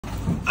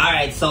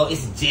Alright, so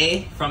it's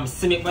Jay from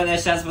Simic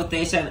Brothers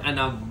Transportation, and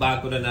I'm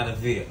back with another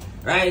video.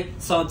 Right?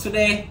 So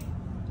today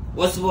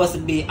was supposed to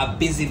be a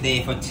busy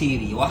day for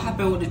TV. What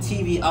happened with the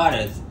TV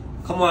orders?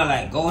 Come on,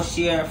 like Go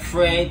Share,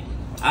 Fred.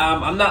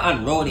 I'm not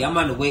on Roadie, I'm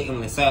on the waiting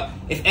list. So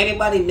if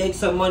anybody makes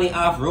some money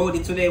off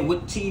Roadie today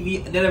with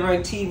TV, delivering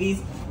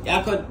TVs,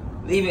 y'all could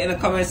leave it in the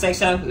comment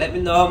section. Let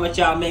me know how much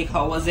y'all make,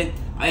 how was it.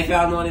 And if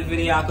y'all know the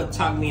video, y'all could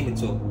tag me in it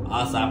too.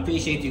 Also, I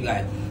appreciate you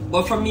guys.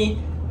 But for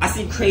me, I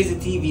see crazy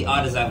TV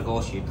orders on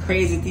Go Share,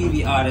 crazy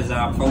TV orders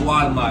for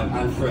Walmart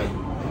and Fred.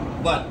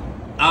 But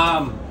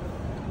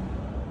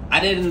I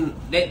didn't.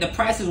 The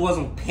prices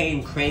wasn't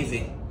paying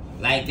crazy.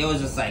 Like it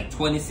was just like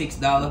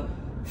 $26,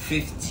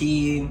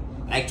 $15.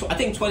 Like I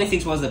think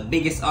 26 was the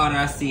biggest order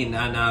I seen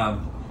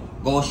on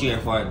Go Share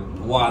for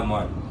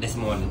Walmart this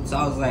morning. So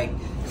I was like,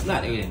 it's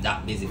not really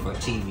that busy for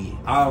TV.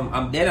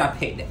 I'm dead. I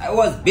paid. I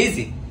was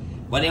busy,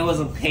 but it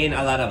wasn't paying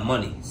a lot of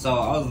money. So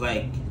I was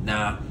like,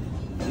 nah,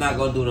 I'm not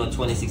gonna do no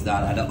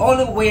 $26. The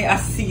only way I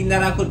seen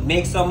that I could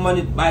make some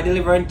money by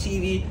delivering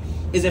TV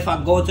is if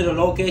I go to the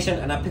location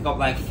and I pick up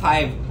like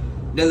 5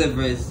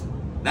 deliveries.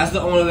 That's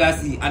the only way I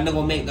see. I'm not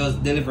gonna make those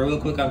deliver real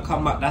quick and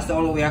come back. That's the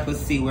only way I could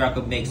see where I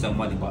could make some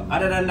money. But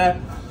other than that,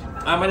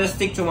 I'm gonna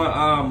stick to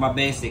my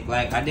basic.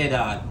 Like I did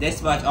a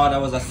dispatch order,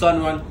 was a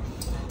Sunrun,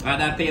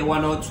 and I paid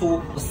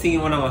 102.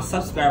 Seeing one of my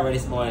subscribers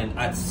this morning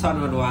at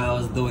Sunrun while I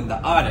was doing the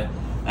order.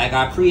 Like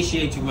I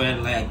appreciate you,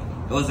 man. Like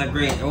it was a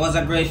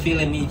great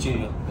feeling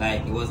meeting you.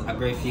 Like it was a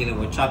great feeling.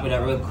 We're chopping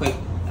it real quick.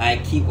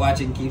 Like keep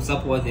watching, keep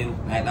supporting.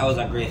 Like that was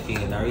a great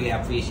feeling. I really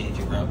appreciate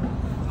you, bro.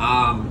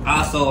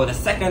 Also the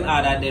second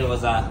order I did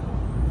was a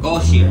Go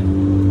Share.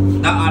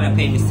 That order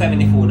paid me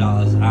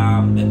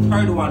 $74. The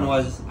third one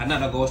was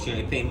another Go Share.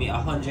 It paid me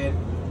 $100.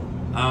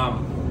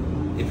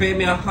 It paid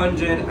me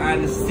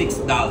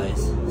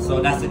 $106. So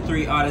that's the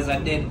 3 orders I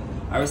did.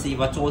 I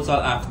received a total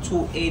of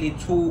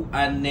 $282,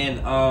 and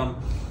then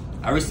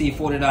I received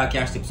 $40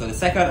 cash tip. So the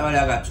second order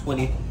I got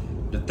 20.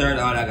 The third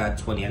order I got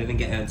 20. I didn't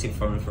get any tip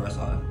from the first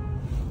order.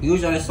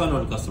 Usually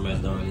Sunrun customers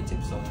don't really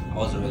tip, so I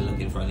wasn't really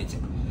looking for any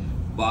tip.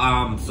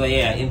 But so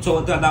yeah, in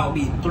total that would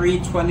be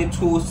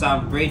 $322. So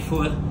I'm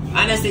grateful.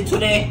 Honestly,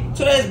 today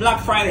is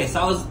Black Friday.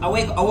 So I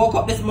woke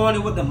up this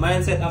morning with the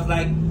mindset of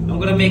like, I'm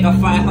gonna make a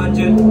 500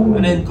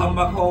 and then come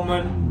back home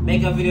and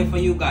make a video for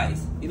you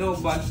guys, you know.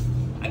 But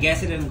I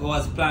guess it didn't go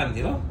as planned,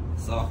 you know.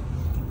 So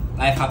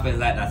life happens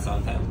like that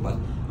sometimes. But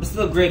I'm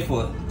still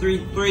grateful.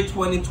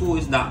 322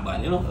 is not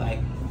bad, you know. Like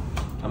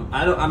I'm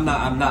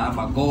not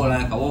my goal.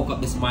 Like I woke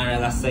up this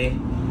morning, let's say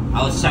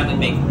I was trying to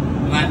make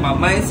my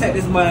mindset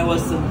this morning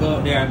was to go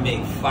out there and make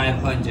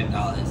 $500,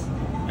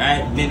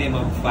 right?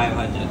 Minimum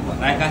 500. But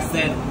like I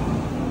said,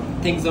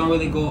 things don't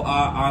really go.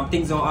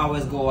 Things don't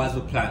always go as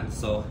we plan.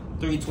 So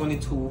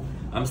 322,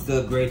 I'm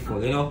still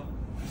grateful, you know.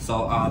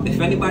 So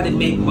if anybody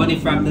make money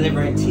from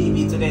delivering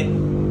TV today,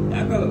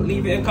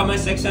 leave it in the comment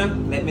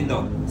section. Let me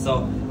know.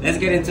 So let's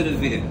get into the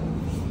video.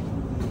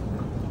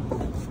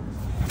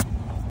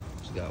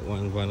 Just got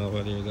one van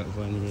over there. Got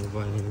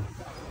one here.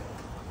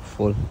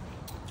 Full.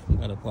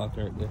 Got a park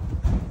right there.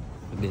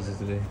 The business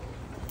today.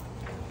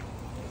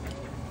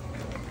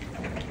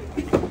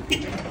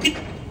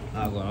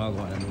 I'll go in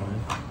the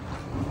morning.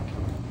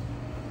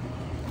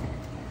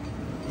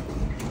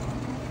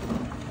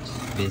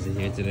 Busy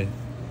here today.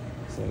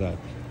 So I got a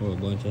whole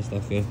bunch of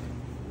stuff here.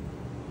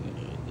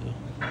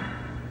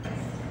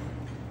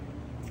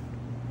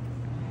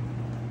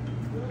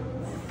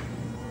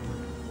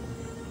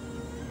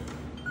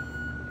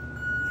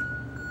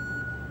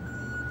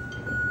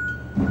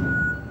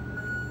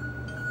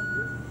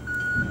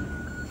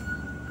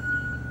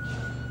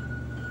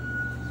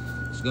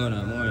 What's going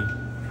on, morning?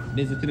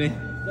 Busy today?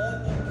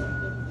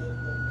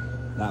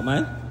 That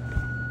mine?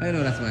 How you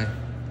know that's mine?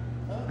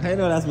 How you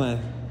know that's mine?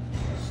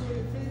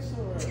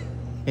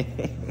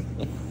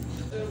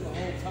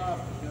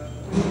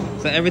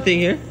 So everything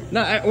here?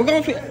 No, we're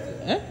gonna fit.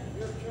 Eh?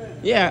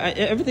 Yeah,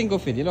 everything go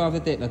fit. You don't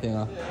have to take nothing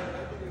off.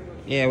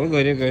 Yeah, we're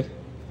good. You're good.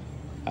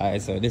 All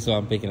right, so this is what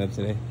I'm picking up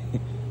today.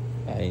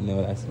 I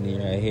know that's me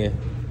right here.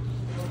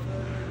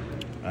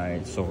 All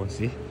right, so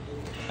see,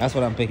 that's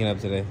what I'm picking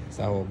up today. It's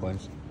a whole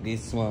bunch.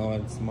 These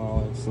small.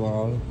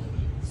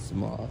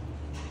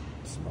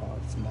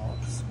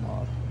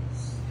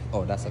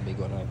 Oh, that's a big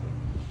one, right?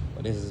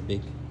 But this is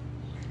big. I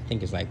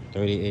think it's like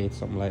 38,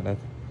 something like that.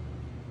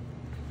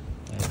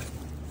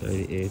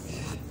 38.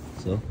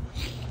 So,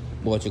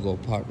 about to go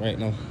park right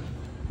now.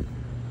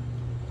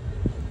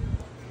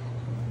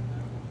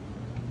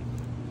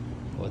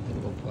 About to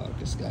go park.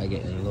 This guy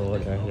getting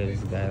loaded right here.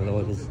 This guy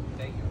loaded his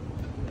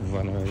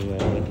van already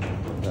right here.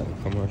 Got the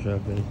commercial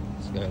place.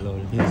 This guy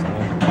loaded his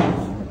car.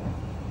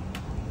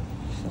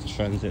 That's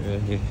transit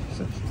right here.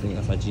 So I think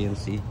that's a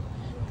GMC.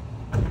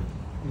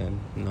 And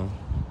no,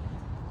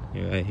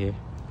 you're right here.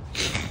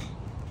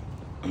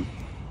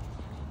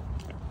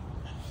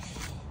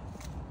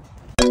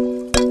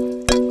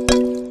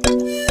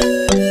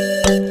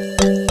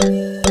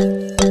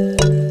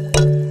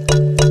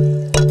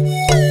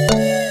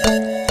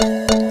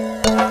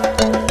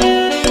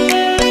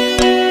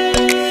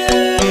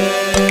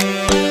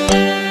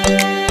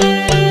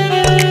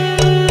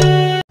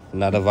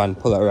 another van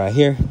pull up right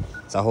here.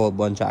 It's a whole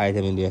bunch of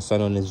items in there.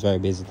 Sunrun is very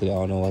busy today. I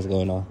don't know what's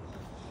going on.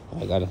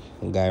 I got a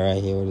guy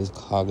right here with his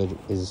cargo,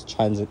 his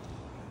transit.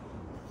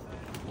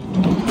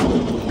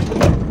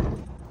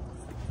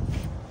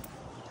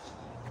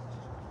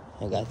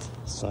 I got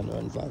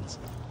Sunrun vans.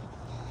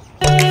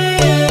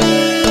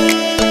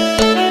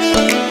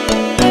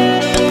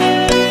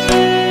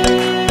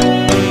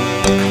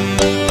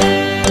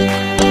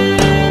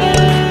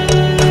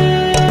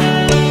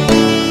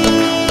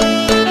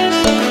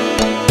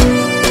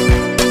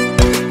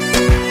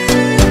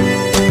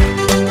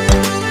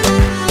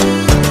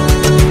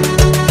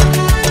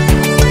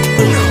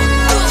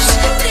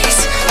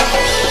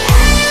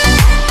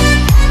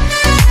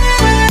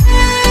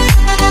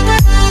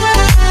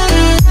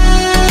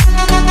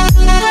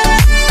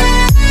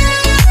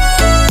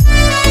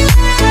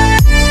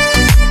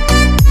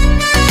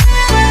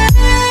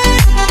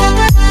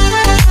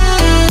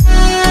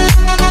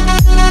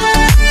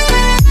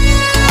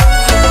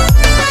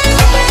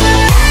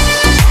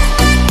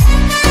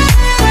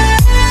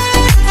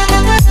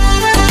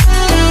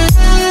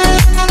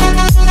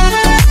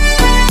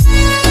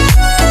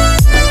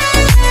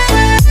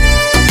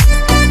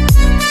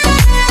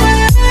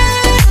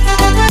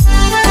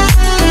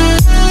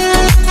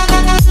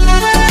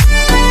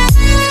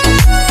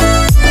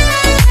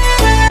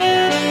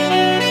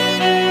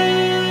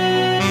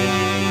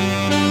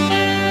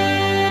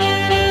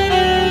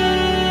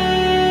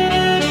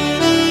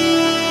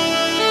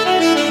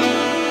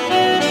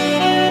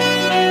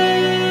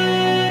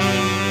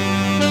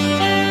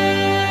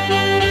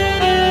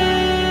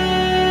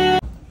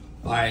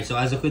 So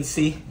as you could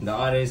see, the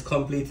order is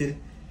completed.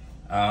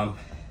 I'm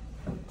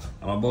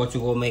about to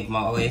go make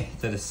my way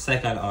to the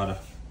second order.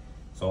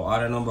 So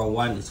order number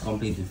 1 is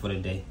completed for the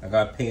day. I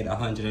got paid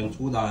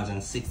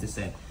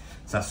 $102.60.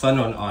 It's a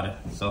Sunrun order.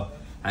 So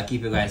I'll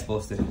keep you guys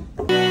posted.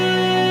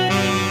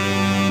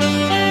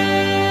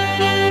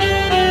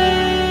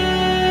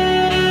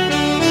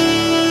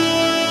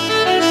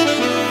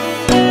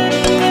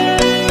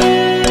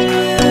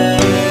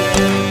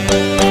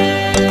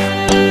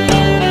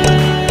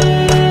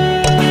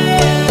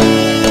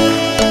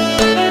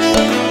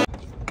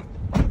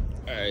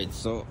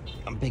 So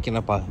I'm picking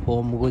up at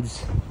Home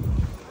Goods.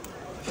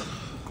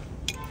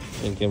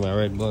 Drinking my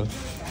Red Bull.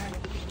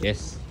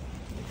 Yes.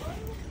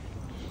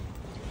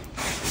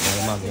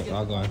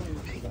 I'll go on.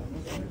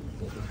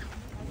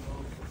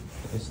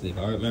 Let's sleep.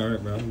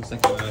 Alright, bro. I'm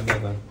second round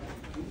here,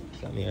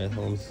 got me at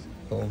Home's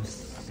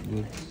Goods.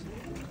 I'm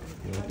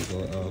going to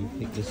go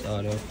pick this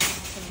order.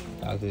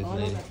 Talk to this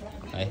lady.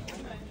 Hi.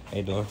 How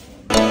you doing?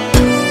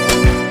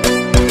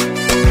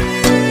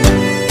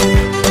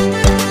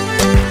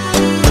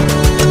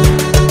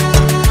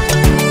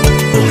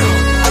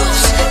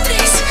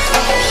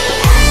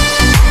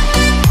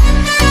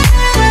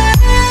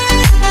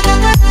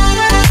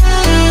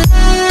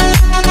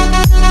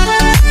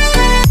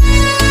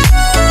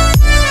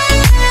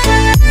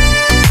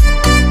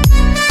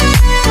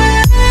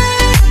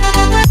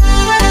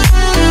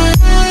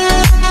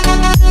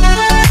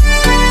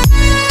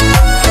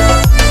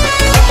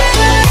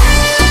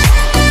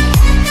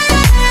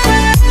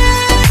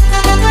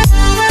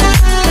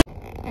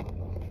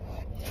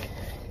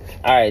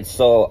 Alright,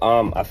 so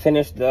I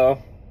finished the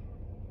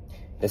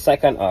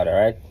second order,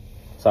 right?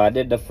 So I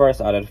did the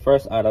first order. The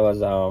first order was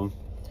Sunrun.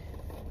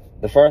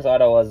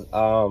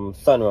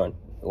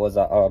 It was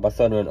a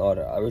Sunrun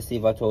order. I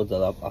received a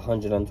total of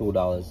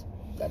 $102.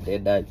 I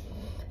did that.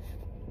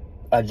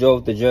 I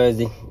drove to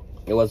Jersey.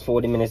 It was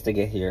 40 minutes to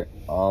get here.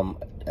 I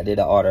did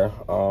the order.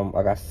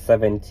 I got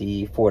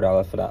 $74 for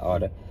that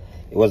order.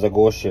 It was a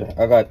Go Share.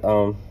 I got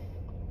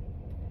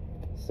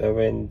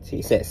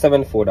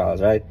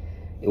 $74, right?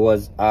 It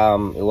was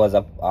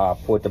a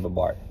portable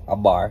bar,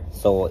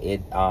 so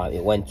it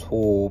went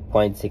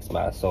 2.6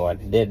 miles. So I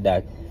did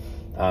that.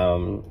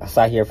 I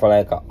sat here for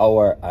like an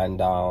hour and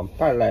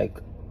probably like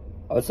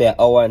I would say an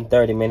hour and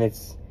 30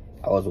 minutes.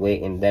 I was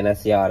waiting. Then I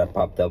see how that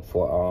popped up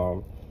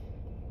for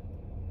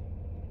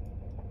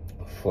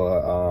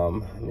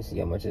let me see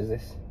how much is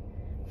this,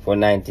 for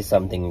 $90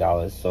 something.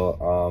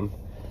 So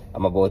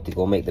I'm about to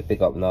go make the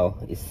pickup now.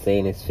 It's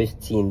saying it's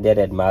 15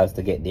 dead miles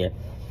to get there.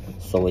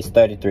 So it's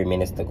 33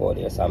 minutes to go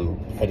there. So I'm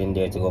heading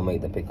there to go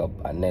make the pickup.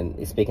 And then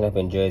it's picking up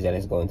in Jersey and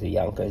it's going to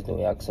Yonkers, New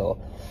York. So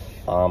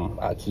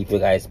I'll keep you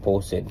guys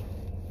posted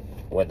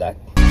with that.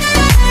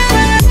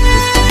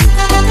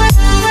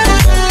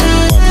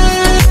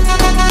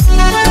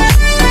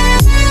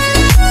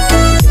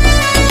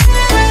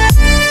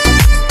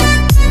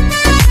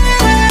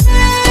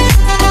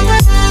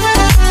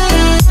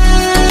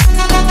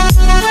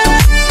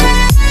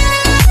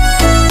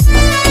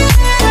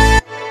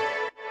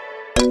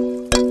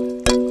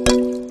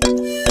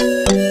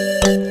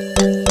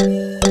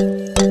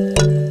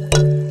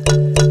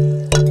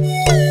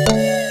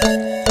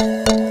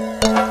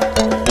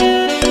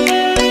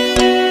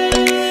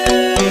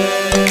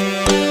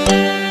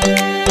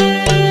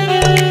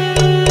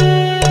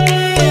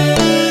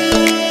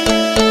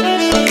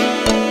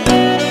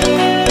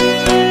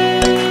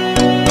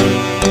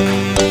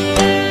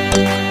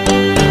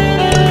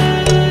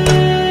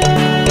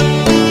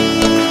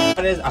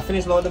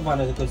 finished loading the van.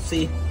 As you could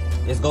see,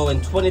 it's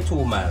going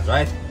 22 miles,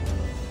 right?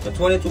 The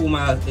 22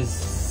 miles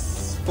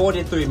is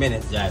 43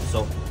 minutes drive.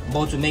 So I'm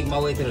about to make my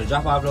way to the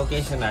drop-off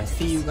location. I'll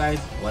see you guys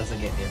once I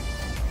get there.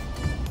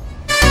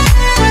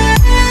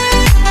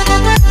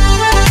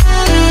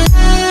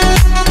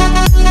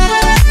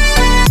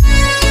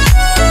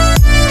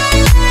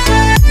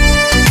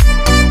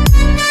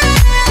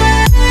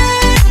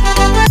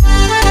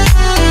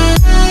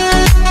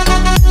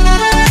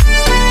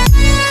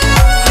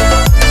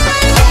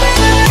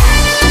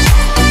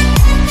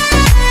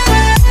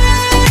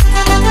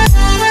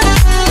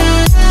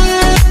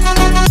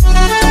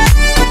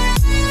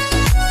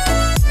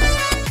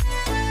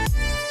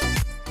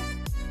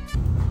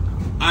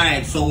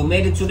 Alright, so we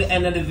made it to the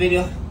end of the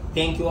video.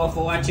 Thank you all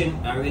for watching.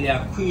 I really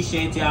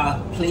appreciate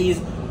y'all. Please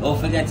don't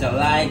forget to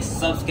like,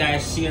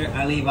 subscribe, share,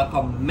 and leave a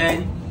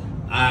comment.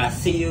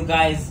 See you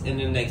guys in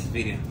the next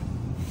video.